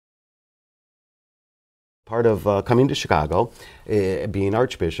Part of coming to Chicago, being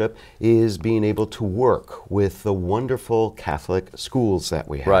Archbishop, is being able to work with the wonderful Catholic schools that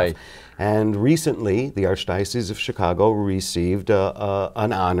we have. Right. And recently, the Archdiocese of Chicago received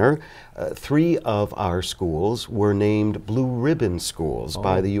an honor. 3 of our schools were named Blue Ribbon schools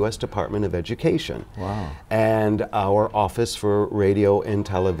by the U.S. Department of Education. Wow. And our Office for Radio and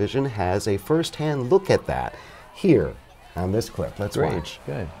Television has a first-hand look at that here on this clip. Let's watch.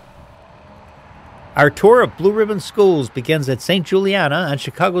 Good. Our tour of Blue Ribbon Schools begins at St. Juliana on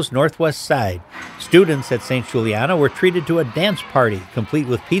Chicago's northwest side. Students at St. Juliana were treated to a dance party, complete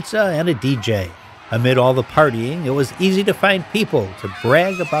with pizza and a DJ. Amid all the partying, it was easy to find people to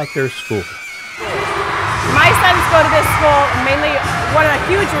brag about their school. My sons go to this school, mainly one of the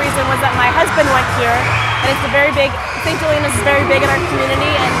huge reason was that my husband went here, and it's a very big, St. Juliana's is very big in our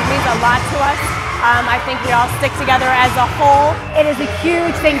community and means a lot to us. I think we all stick together as a whole. It is a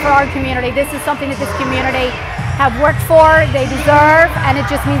huge thing for our community. This is something that this community have worked for, they deserve, and it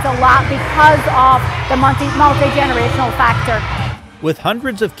just means a lot because of the multi-generational factor. With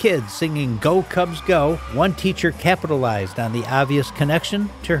hundreds of kids singing Go Cubs Go, one teacher capitalized on the obvious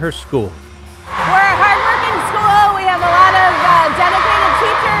connection to her school. We're a hardworking school. We have a lot of dedicated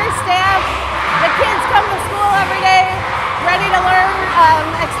teachers, staff. The kids come to school every day ready to learn,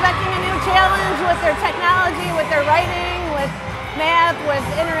 expecting a new challenge with their technology, with their writing, with math, with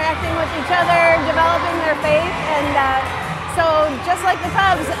interacting with each other, developing their faith. And so just like the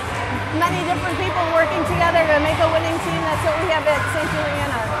Cubs, many different people working together to make a winning team. That's what we have at St.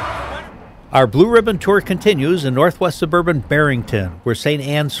 Juliana. Our Blue Ribbon Tour continues in northwest suburban Barrington, where St.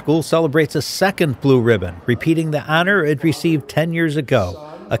 Anne's School celebrates a second Blue Ribbon, repeating the honor it received 10 years ago.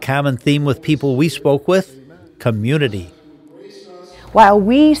 A common theme with people we spoke with: community. While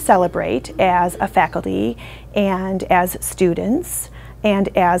we celebrate as a faculty and as students and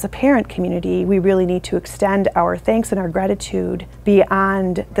as a parent community, we really need to extend our thanks and our gratitude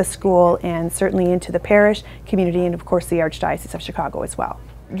beyond the school and certainly into the parish community and of course the Archdiocese of Chicago as well.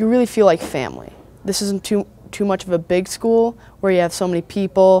 You really feel like family. This isn't too much of a big school where you have so many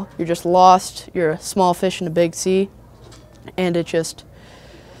people, you're just lost, you're a small fish in a big sea, and it just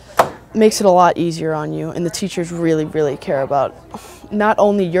makes it a lot easier on you, and the teachers really, really care about not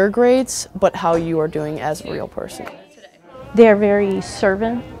only your grades, but how you are doing as a real person. They're very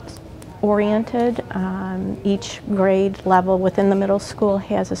servant-oriented. Each grade level within the middle school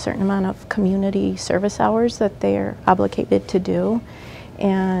has a certain amount of community service hours that they're obligated to do,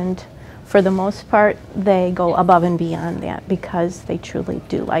 and for the most part, they go above and beyond that because they truly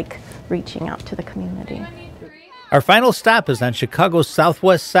do like reaching out to the community. Our final stop is on Chicago's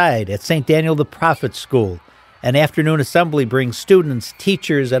southwest side at St. Daniel the Prophet School. An afternoon assembly brings students,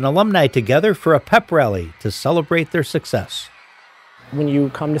 teachers, and alumni together for a pep rally to celebrate their success. When you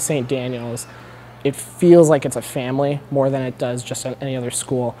come to St. Daniel's, it feels like it's a family more than it does just at any other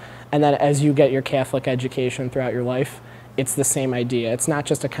school. And then as you get your Catholic education throughout your life, it's the same idea. It's not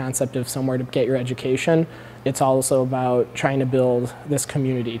just a concept of somewhere to get your education. It's also about trying to build this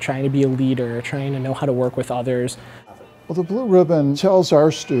community, trying to be a leader, trying to know how to work with others. Well, the Blue Ribbon tells our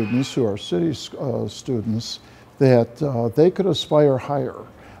students, who are city students, that they could aspire higher.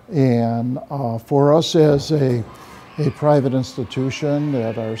 And for us as a private institution,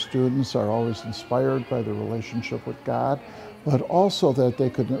 that our students are always inspired by the relationship with God, but also that they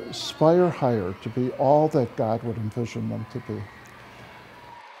could aspire higher to be all that God would envision them to be.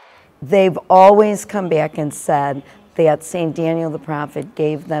 They've always come back and said that St. Daniel the Prophet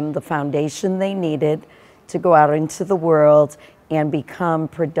gave them the foundation they needed to go out into the world and become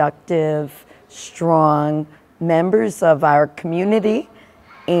productive, strong members of our community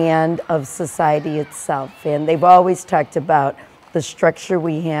and of society itself. And they've always talked about the structure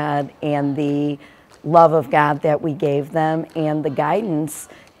we had and the love of God that we gave them and the guidance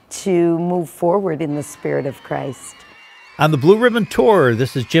to move forward in the spirit of Christ. On the Blue Ribbon Tour,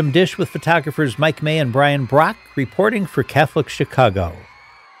 this is Jim Dish with photographers Mike May and Brian Brock reporting for Catholic Chicago.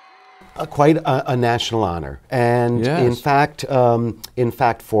 Quite a national honor, and Yes. in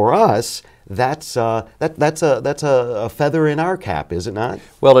fact, for us, that's a feather in our cap, is it not?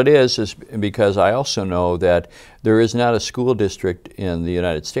 Well, it is because I also know that there is not a school district in the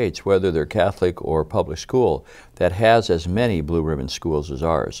United States, whether they're Catholic or public school, that has as many Blue Ribbon schools as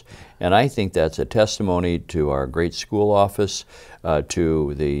ours. And I think that's a testimony to our great school office,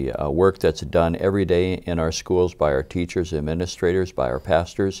 to the work that's done every day in our schools by our teachers, administrators, by our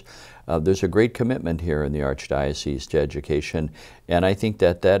pastors. There's a great commitment here in the Archdiocese to education, and I think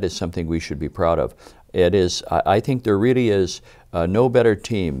that that is something we should be proud of. It is, I think there really is no better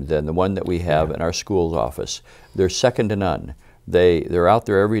team than the one that we have in our schools office. They're second to none. they're out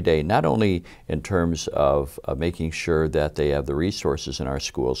there every day, not only in terms of making sure that they have the resources in our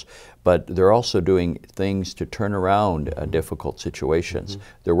schools, but they're also doing things to turn around difficult situations.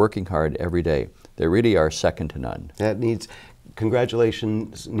 They're working hard every day. They really are second to none. That needs,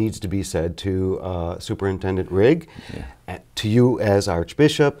 congratulations needs to be said to Superintendent Rigg, to you as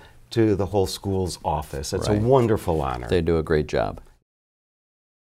Archbishop, to the whole school's office. It's a wonderful honor. They do a great job.